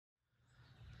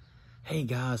Hey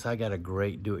guys, I got a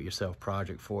great do-it-yourself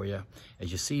project for you.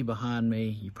 As you see behind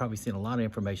me, you've probably seen a lot of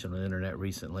information on the internet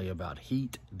recently about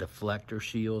heat deflector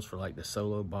shields for like the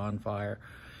solo Bonfire,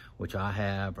 which I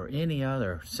have, or any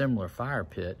other similar fire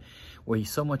pit, where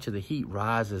so much of the heat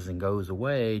rises and goes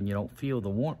away and you don't feel the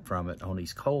warmth from it on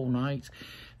these cold nights.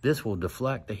 This will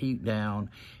deflect the heat down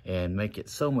and make it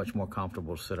so much more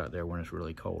comfortable to sit out there when it's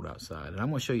really cold outside. And I'm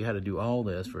gonna show you how to do all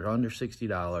this for under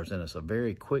 $60, and it's a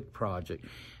very quick project.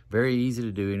 Very easy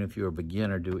to do, even if you're a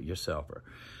beginner do-it-yourselfer.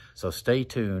 So stay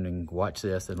tuned and watch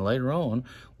this, and later on,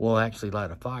 we'll actually light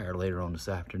a fire later on this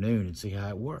afternoon and see how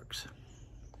it works.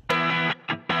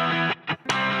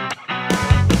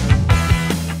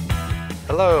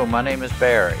 Hello, my name is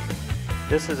Barry.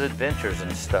 This is Adventures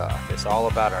and Stuff. It's all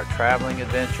about our traveling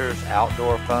adventures,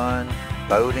 outdoor fun,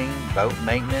 boating, boat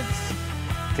maintenance,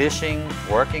 fishing,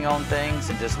 working on things,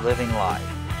 and just living life.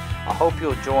 I hope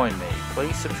you'll join me.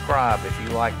 Please subscribe if you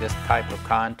like this type of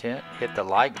content. Hit the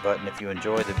like button if you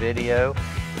enjoy the video,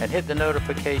 and hit the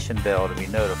notification bell to be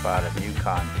notified of new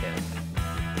content.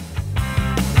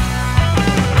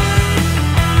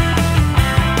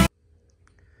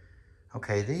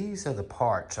 Okay, these are the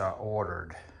parts I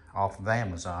ordered off of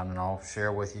Amazon, and I'll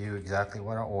share with you exactly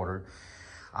what I ordered.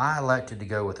 I elected to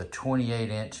go with a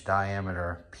 28-inch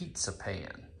diameter pizza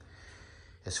pan.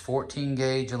 It's 14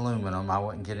 gauge aluminum. I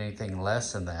wouldn't get anything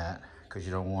less than that because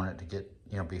you don't want it to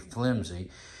get, be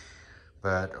flimsy.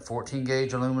 But a 14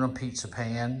 gauge aluminum pizza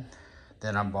pan.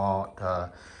 Then I bought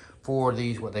 4 of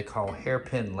these, what they call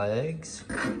hairpin legs,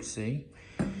 you see,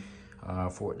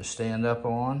 for it to stand up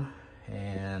on.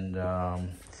 And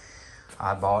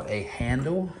I bought a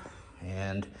handle,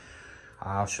 and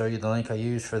I'll show you the link I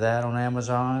used for that on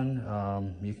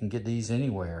Amazon. You can get these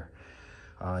anywhere.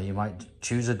 You might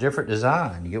choose a different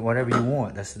design. You get whatever you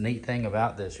want. That's the neat thing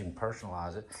about this. You can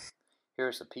personalize it.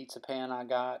 Here's the pizza pan I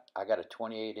got. I got a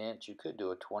 28-inch. You could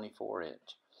do a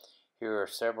 24-inch. Here are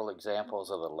several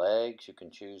examples of the legs. You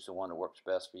can choose the one that works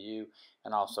best for you,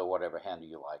 and also whatever handle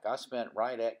you like. I spent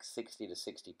right at $60 to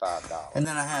 $65. And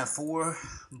then I have 4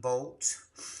 bolts.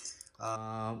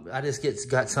 I just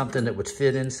got something that would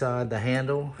fit inside the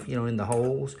handle, in the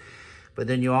holes. But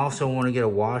then you also want to get a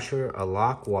washer, a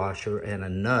lock washer, and a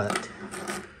nut.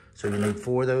 So you need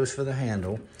 4 of those for the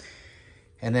handle.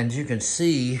 And then as you can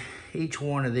see, each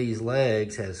one of these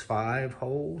legs has 5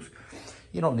 holes.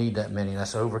 You don't need that many,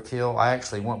 that's overkill. I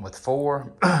actually went with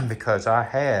 4 because I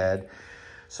had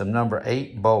some number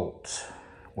 8 bolts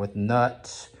with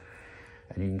nuts.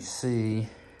 And you can see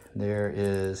there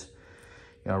is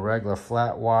a regular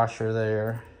flat washer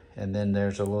there. And then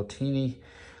there's a little teeny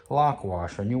lock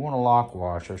washer, and you want a lock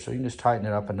washer so you can just tighten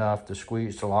it up enough to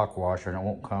squeeze the lock washer and it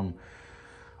won't come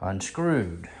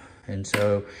unscrewed. And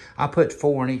so I put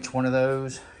 4 in each one of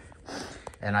those,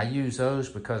 and I use those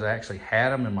because I actually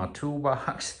had them in my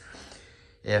toolbox.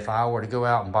 If I were to go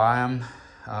out and buy them,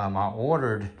 I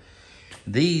ordered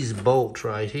these bolts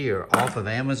right here off of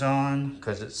Amazon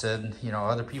because it said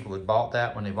other people had bought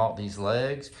that when they bought these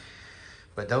legs.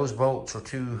 But those bolts were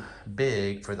too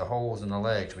big for the holes in the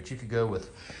legs. But you could go with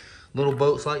little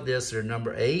bolts like this that are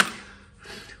number 8.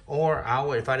 Or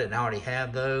if I didn't already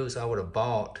have those, I would have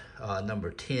bought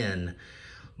number 10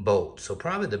 bolts. So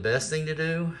probably the best thing to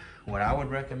do, what I would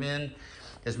recommend,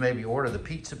 is maybe order the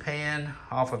pizza pan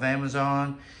off of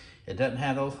Amazon. It doesn't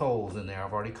have those holes in there.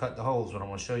 I've already cut the holes, but I'm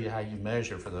going to show you how you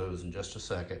measure for those in just a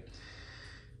second.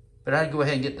 But I'd go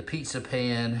ahead and get the pizza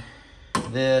pan,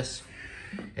 this.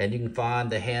 And you can find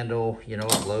the handle,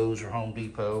 at Lowe's or Home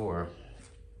Depot, or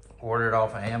order it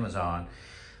off of Amazon.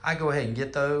 I go ahead and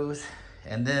get those,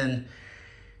 and then,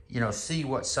 see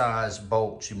what size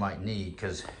bolts you might need.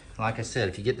 Because, like I said,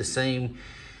 if you get the same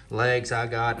legs I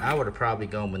got, I would have probably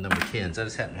gone with number 10s. I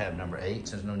just happen to have number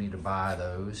 8s. There's no need to buy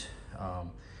those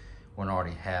when I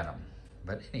already had them.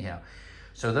 But anyhow,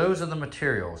 so those are the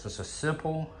materials. It's a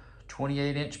simple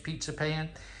 28-inch pizza pan,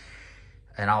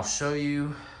 and I'll show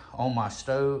you on my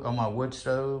stove, on my wood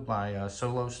stove, my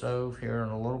solo stove here in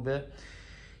a little bit,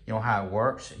 how it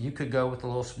works. You could go with a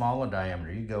little smaller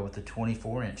diameter. You could go with the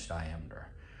 24-inch diameter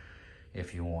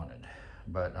if you wanted.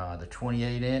 But the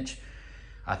 28-inch,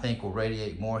 I think, will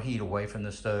radiate more heat away from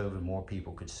the stove, and more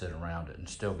people could sit around it and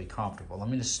still be comfortable. I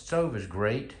mean, the stove is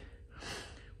great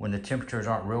when the temperatures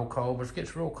aren't real cold, but if it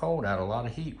gets real cold out, a lot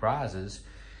of heat rises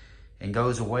and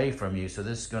goes away from you. So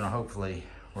this is going to hopefully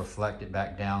reflect it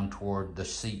back down toward the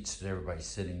seats that everybody's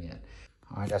sitting in.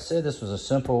 Like I said, this was a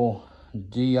simple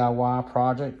DIY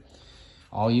project.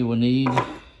 All you will need,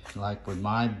 like with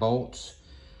my bolts,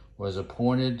 was a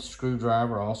pointed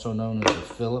screwdriver, also known as a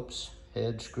Phillips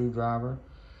head screwdriver.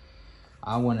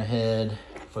 I went ahead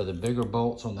for the bigger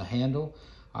bolts on the handle.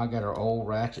 I got our old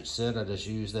ratchet set. I just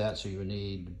use that. So you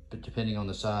need, depending on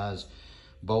the size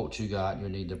bolt you got, you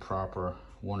need the proper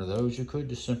one of those. You could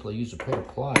just simply use a pair of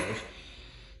pliers.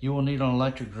 You will need an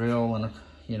electric drill and,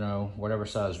 you know, whatever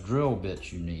size drill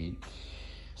bits you need.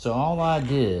 So all I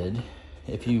did,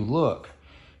 if you look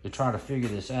to try to figure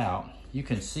this out, you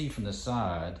can see from the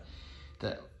side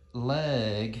that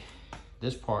leg,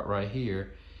 this part right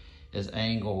here, is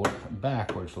angled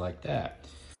backwards like that.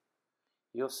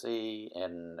 You'll see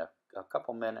in a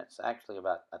couple minutes, actually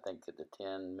about, I think at the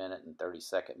 10-minute and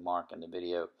 30-second mark in the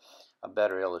video, a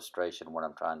better illustration of what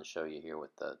I'm trying to show you here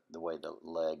with the way the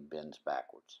leg bends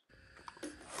backwards.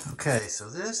 Okay, so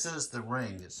this is the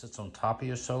ring that sits on top of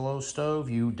your solo stove.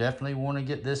 You definitely want to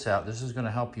get this out. This is going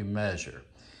to help you measure.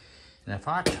 And if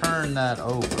I turn that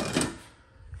over,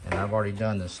 and I've already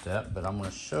done this step, but I'm going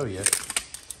to show you,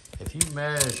 if you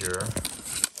measure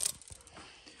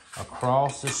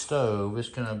across the stove, it's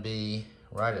going to be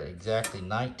right at exactly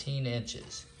 19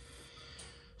 inches.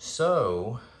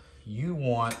 So you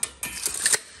want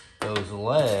those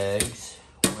legs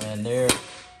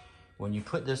when you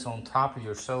put this on top of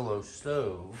your solo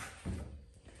stove,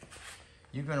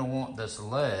 you're going to want this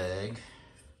leg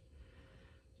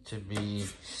to be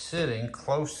sitting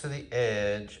close to the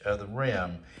edge of the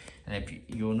rim. And if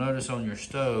you'll notice on your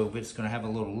stove, it's going to have a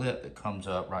little lip that comes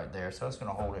up right there, so it's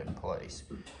going to hold it in place.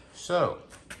 So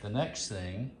the next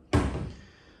thing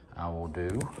I will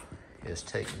do is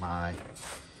take my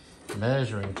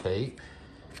measuring tape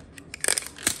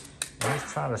and just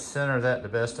try to center that the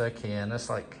best I can. That's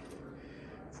like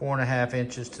 4.5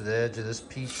 inches to the edge of this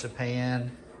pizza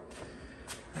pan.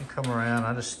 And come around,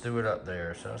 I just threw it up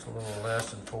there. So it's a little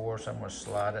less than 4, so I'm gonna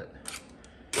slide it.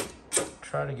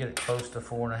 Try to get it close to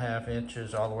 4.5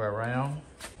 inches all the way around.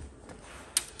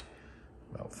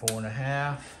 About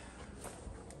 4.5.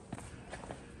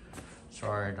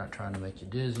 Sorry, not trying to make you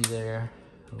dizzy there.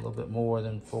 A little bit more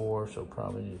than 4, so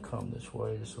probably need to come this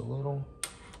way just a little.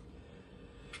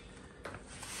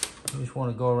 You just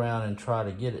want to go around and try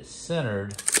to get it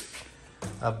centered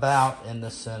about in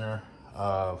the center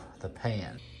of the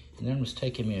pan. And then was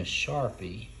taking me a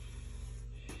Sharpie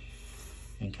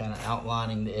and kind of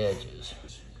outlining the edges.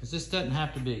 Because this doesn't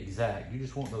have to be exact. You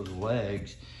just want those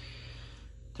legs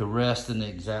to rest in the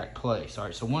exact place. All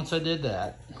right, so once I did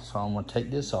that, so I'm gonna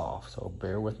take this off, so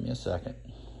bear with me a second.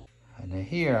 And then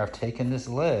here I've taken this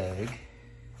leg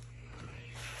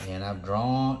and I've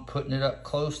putting it up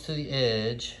close to the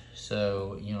edge.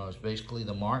 So, you know, it's basically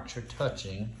the marks are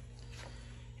touching.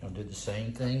 I'll do the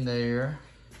same thing there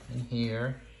and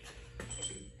here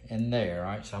and there.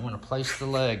 All right, so I'm gonna place the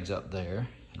legs up there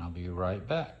and I'll be right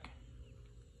back.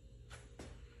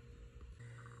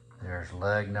 There's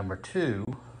leg number 2.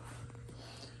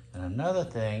 And another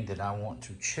thing that I want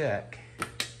to check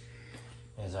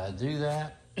as I do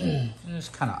that, and it's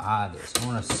kind of odd this. I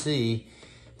want to see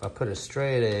if I put a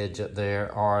straight edge up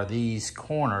there, are these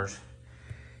corners,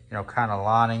 you know, kind of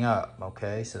lining up,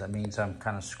 okay? So that means I'm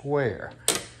kind of square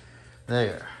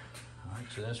there. All right,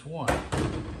 so that's one.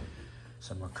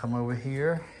 So I'm gonna come over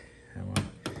here, I'm gonna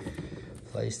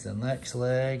place the next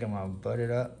leg, I'm gonna butt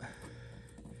it up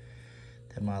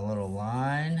to my little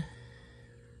line,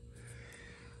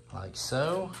 like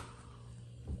so.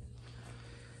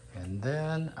 And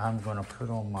then I'm gonna put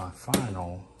on my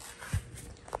final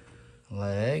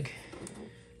leg.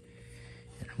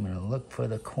 And I'm gonna look for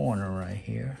the corner right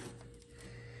here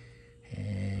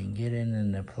and get it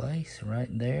into place right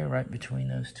there, right between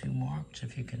those 2 marks,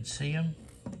 if you can see them.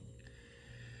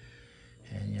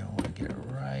 And you want to get it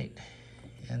right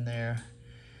in there,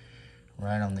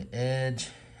 right on the edge,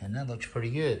 and that looks pretty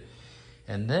good.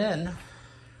 And then,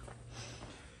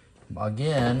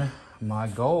 again, my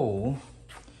goal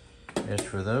is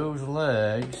for those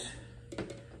legs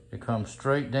to come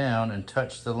straight down and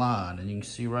touch the line. And you can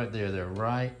see right there, they're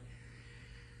right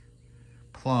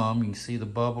plumb. You can see the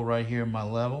bubble right here in my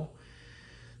level.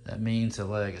 That means the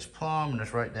leg is plumb and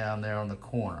it's right down there on the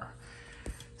corner.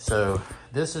 So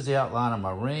this is the outline of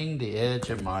my ring, the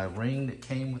edge of my ring that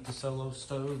came with the solo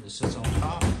stove that sits on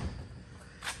top.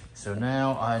 So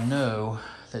now I know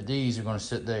that these are going to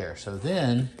sit there. So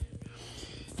then,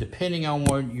 depending on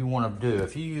what you want to do,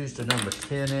 if you used a number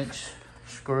 10-inch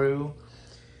screw,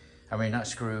 I mean not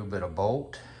screw, but a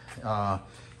bolt,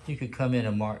 you could come in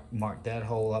and mark that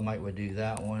hole. I might would do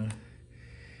that one,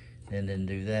 and then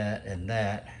do that and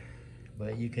that.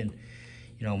 But you can,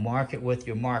 you know, mark it with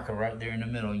your marker right there in the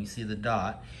middle. You can see the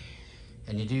dot,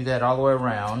 and you do that all the way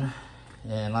around.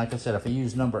 And like I said, if I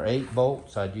use number 8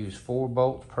 bolts, I'd use 4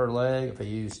 bolts per leg. If I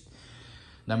use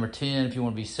number 10, if you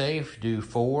want to be safe, do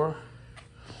 4.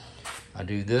 I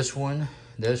do this one,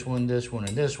 this one, this one,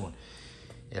 and this one.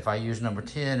 If I use number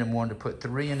 10 and wanted to put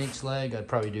 3 in each leg, I'd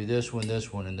probably do this one,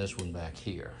 and this one back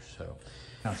here. So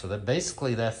that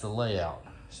basically that's the layout.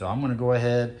 So I'm gonna go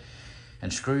ahead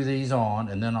and screw these on,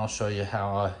 and then I'll show you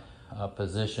how I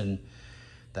position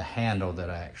the handle that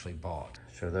I actually bought.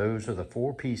 So those are the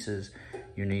 4 pieces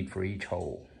you need for each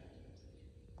hole.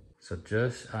 So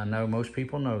I know most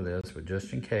people know this, but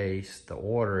just in case, the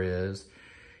order is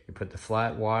you put the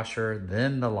flat washer,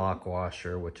 then the lock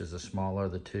washer, which is the smaller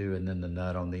of the 2, and then the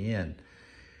nut on the end.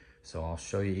 So I'll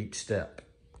show you each step.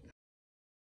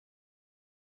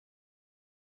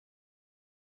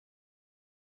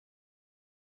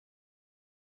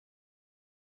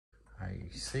 All right,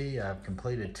 you see I've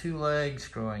completed 2 legs,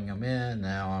 screwing them in.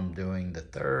 Now I'm doing the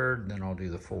 3rd, then I'll do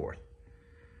the 4th.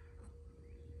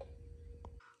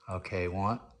 Okay,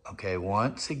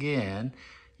 once again,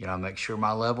 you know, make sure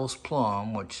my level's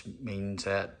plumb, which means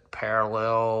that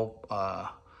parallel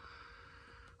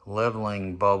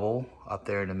leveling bubble up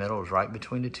there in the middle is right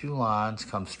between the 2 lines.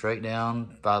 Come straight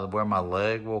down by where my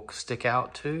leg will stick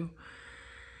out to,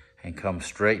 and come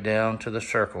straight down to the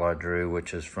circle I drew,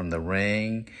 which is from the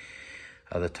ring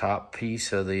of the top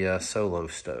piece of the solo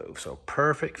stove. So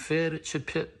perfect fit. It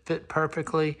should fit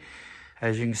perfectly.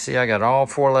 As you can see, I got all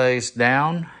 4 legs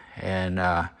down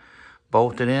and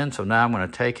bolted in. So now I'm going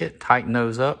to take it, tighten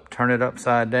those up, turn it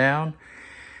upside down,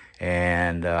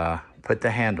 and put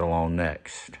the handle on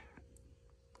next.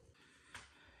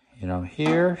 You know,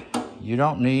 here you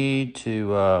don't need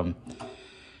to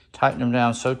tighten them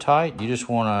down so tight. You just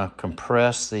want to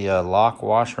compress the lock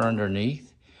washer underneath.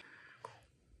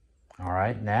 All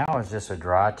right, now is just a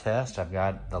dry test. I've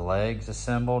got the legs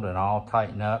assembled and all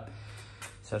tightened up.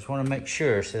 So I just want to make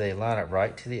sure, so they line up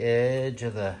right to the edge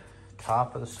of the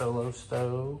top of the solo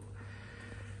stove.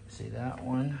 See that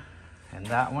one and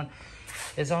that one.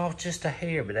 It's all just a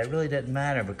hair, but that really doesn't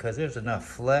matter because there's enough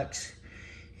flex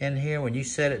in here. When you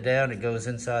set it down, it goes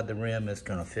inside the rim. It's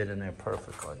going to fit in there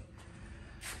perfectly.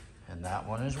 And that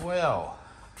one as well.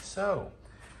 So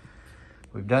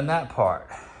we've done that part.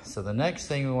 So the next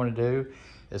thing we want to do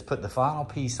is put the final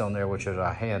piece on there, which is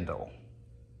our handle.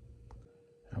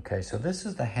 Okay, so this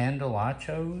is the handle I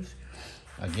chose.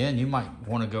 Again, you might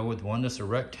want to go with one that's a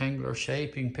rectangular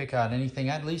shape. You can pick out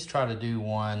anything. I'd at least try to do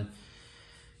one,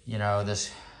 you know, this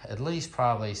at least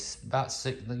probably about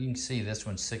 6, you can see this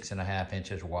one's 6.5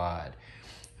 inches wide.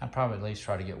 I'd probably at least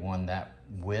try to get one that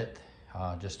width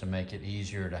just to make it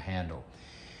easier to handle.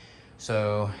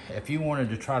 So if you wanted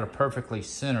to try to perfectly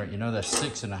center it, you know that's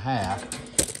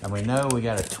 6.5, and we know we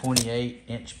got a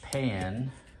 28-inch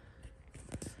pan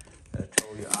that I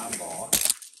told you I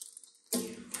bought.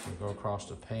 So go across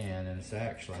the pan, and it's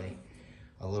actually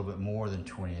a little bit more than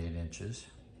 28 inches,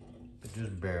 but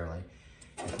just barely.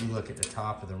 If you look at the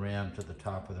top of the rim to the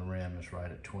top of the rim, it's right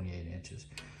at 28 inches.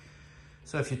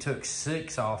 So if you took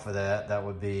 6 off of that, that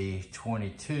would be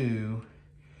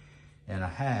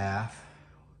 22.5.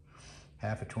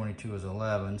 Half of 22 is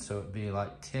 11, so it'd be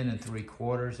like 10 3/4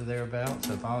 or thereabouts.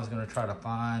 So if I was gonna try to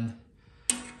find,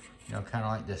 you know, kind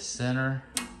of like the center,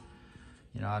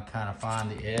 you know, I'd kind of find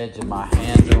the edge of my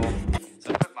handle. So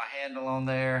I put my handle on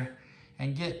there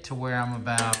and get to where I'm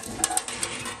about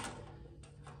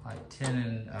like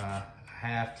 10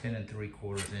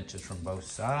 3/4 inches from both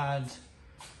sides.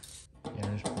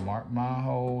 And just mark my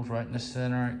holes right in the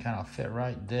center. It kind of fit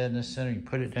right dead in the center. You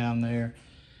put it down there,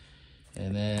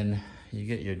 and then you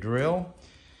get your drill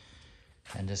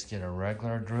and just get a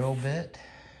regular drill bit,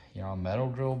 you know, a metal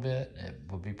drill bit. It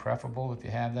would be preferable if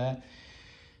you have that.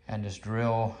 And just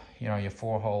drill, you know, your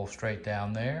 4 holes straight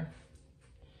down there.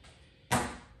 You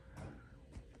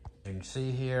can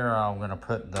see here, I'm gonna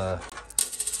put the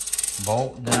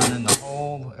bolt down in the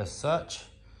hole as such.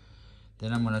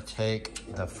 Then I'm gonna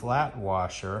take the flat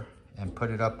washer and put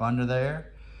it up under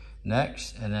there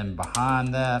next, and then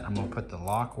behind that, I'm gonna put the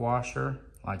lock washer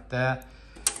like that,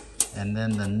 and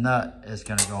then the nut is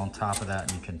gonna go on top of that,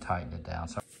 and you can tighten it down.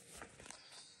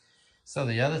 So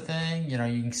the other thing, you know,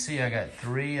 you can see I got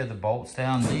 3 of the bolts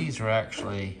down. These are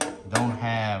actually, don't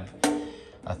have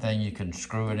a thing you can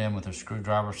screw it in with a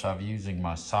screwdriver, so I'm using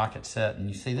my socket set, and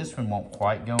you see this one won't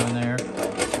quite go in there.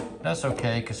 That's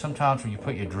okay, because sometimes when you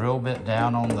put your drill bit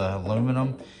down on the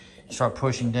aluminum, start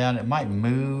pushing down, it might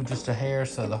move just a hair,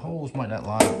 so the holes might not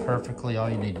line up perfectly. All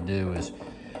you need to do is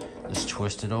just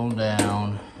twist it on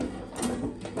down.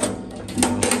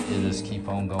 You just keep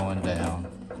on going down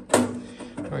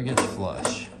until it gets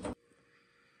flush.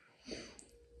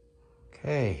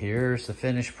 Okay, here's the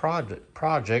finished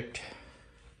project.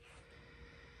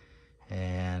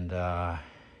 And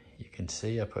you can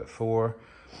see I put 4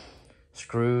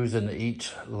 screws into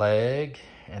each leg,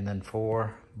 and then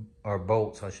 4, or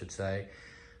bolts I should say,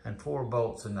 and 4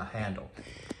 bolts in the handle.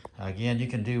 Again, you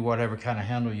can do whatever kind of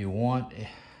handle you want.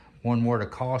 One word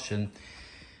of caution,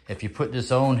 if you put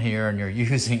this on here and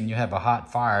you have a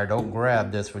hot fire, don't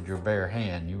grab this with your bare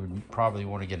hand. You would probably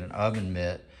want to get an oven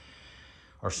mitt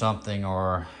or something,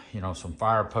 or some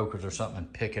fire pokers or something,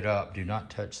 and pick it up. Do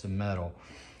not touch the metal,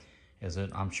 as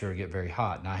I'm sure it get very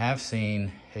hot. And I have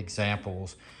seen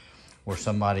examples where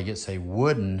somebody gets a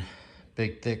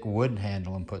big thick wooden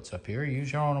handle and puts up here.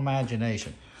 Use your own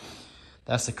imagination.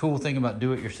 That's the cool thing about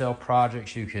do-it-yourself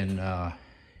projects. You can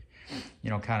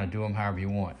kind of do them however you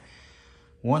want.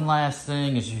 One last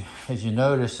thing is, as you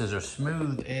notice, there's a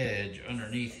smooth edge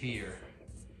underneath here,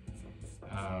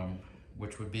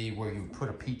 which would be where you put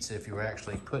a pizza if you were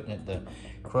actually putting it. The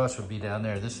crust would be down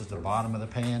there. This is the bottom of the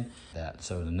pan.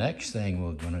 So the next thing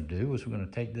we're gonna do is we're gonna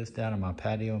take this down in my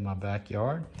patio in my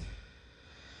backyard,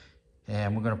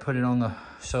 and we're gonna put it on the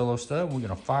solo stove. We're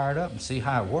gonna fire it up and see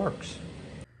how it works.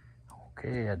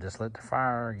 Okay, I just lit the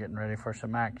fire, getting ready for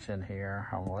some action here.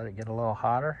 I'm gonna let it get a little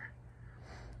hotter,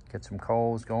 get some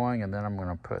coals going, and then I'm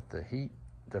gonna put the heat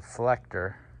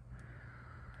deflector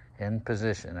in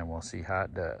position, and we'll see how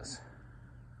it does.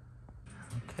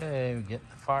 Okay, we get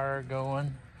the fire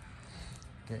going,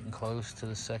 getting close to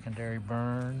the secondary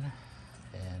burn,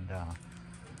 and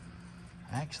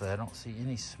actually I don't see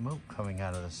any smoke coming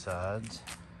out of the sides.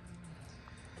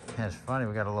 And it's funny,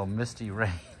 we got a little misty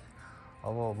rain, a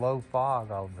little low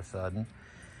fog all of a sudden,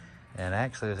 and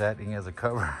actually it's acting as a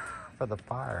cover for the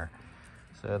fire.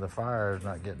 So the fire is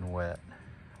not getting wet,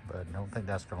 but I don't think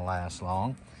that's gonna last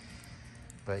long.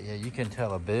 But yeah, you can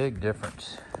tell a big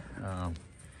difference.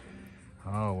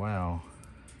 Oh wow,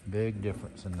 big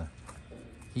difference in the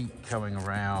heat coming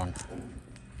around.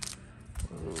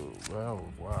 Oh, well,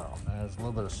 wow, there's a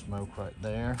little bit of smoke right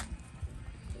there.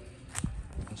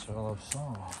 That's all I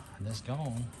saw, and it's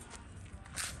gone.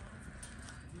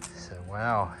 So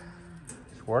wow,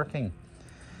 it's working.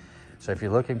 So if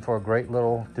you're looking for a great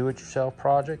little do-it-yourself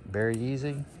project, very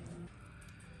easy.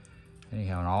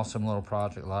 Anyhow, an awesome little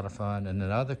project, a lot of fun. And the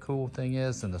other cool thing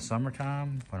is, in the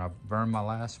summertime, when I burned my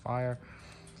last fire,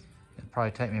 it'd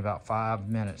probably take me about 5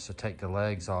 minutes to take the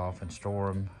legs off and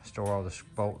store all the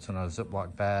bolts in a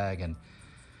Ziploc bag and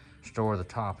store the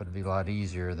top. It'd be a lot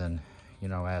easier than,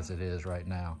 as it is right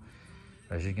now.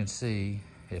 As you can see,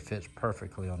 it fits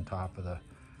perfectly on top of the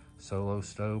solo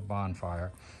stove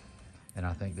Bonfire. And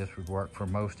I think this would work for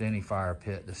most any fire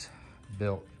pit that's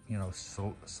built,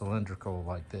 cylindrical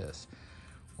like this,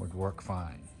 would work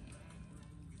fine.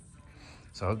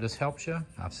 So I hope this helps you.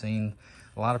 I've seen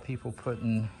a lot of people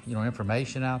putting,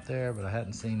 information out there, but I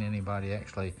hadn't seen anybody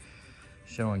actually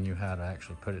showing you how to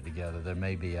actually put it together. There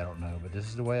may be, I don't know, but this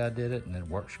is the way I did it, and it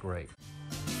works great.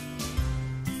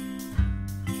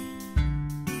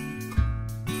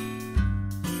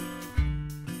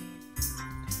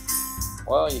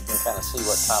 Well, you can kind of see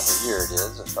what time of year it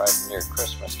is. It's right near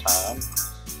Christmas time.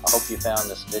 I hope you found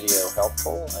this video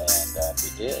helpful, and if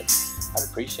you did, I'd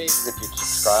appreciate it if you'd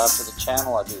subscribe to the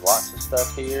channel. I do lots of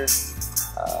stuff here,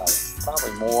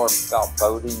 probably more about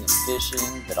boating and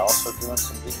fishing, but also doing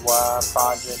some DIY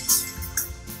projects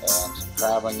and some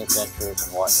traveling adventures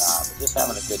and whatnot, but just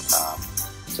having a good time.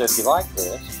 So if you like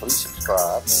this, please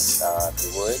subscribe, and if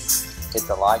you would, hit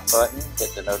the like button,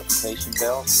 hit the notification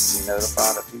bell to be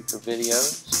notified of future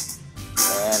videos,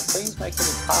 and please make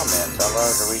any comments. I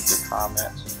love to read your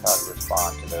comments and try to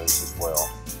respond to those as well.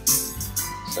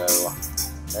 So,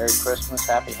 Merry Christmas,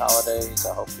 Happy Holidays.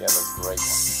 I hope you have a great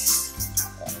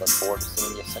one, and look forward to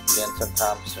seeing you again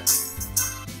sometime soon.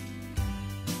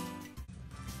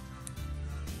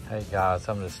 Hey guys,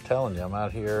 I'm just telling you, I'm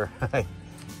out here.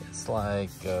 It's like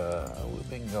we've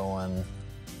been going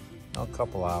a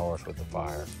couple hours with the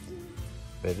fire,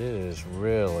 but it is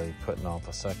really putting off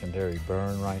a secondary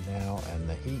burn right now, and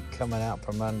the heat coming out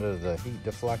from under the heat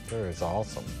deflector is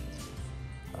awesome.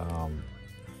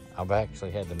 I've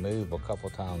actually had to move a couple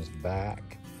times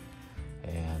back,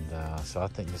 and so I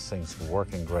think this thing's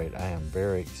working great. I am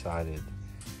very excited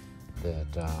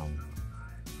that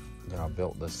I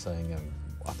built this thing, and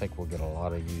I think we'll get a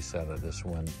lot of use out of this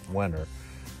winter,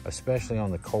 especially on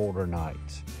the colder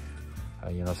nights.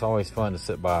 It's always fun to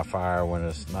sit by a fire when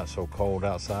it's not so cold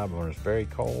outside, but when it's very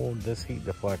cold, this heat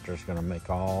deflector is going to make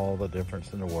all the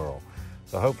difference in the world.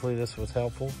 So hopefully this was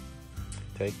helpful.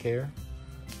 Take care.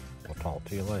 We'll talk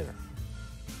to you later.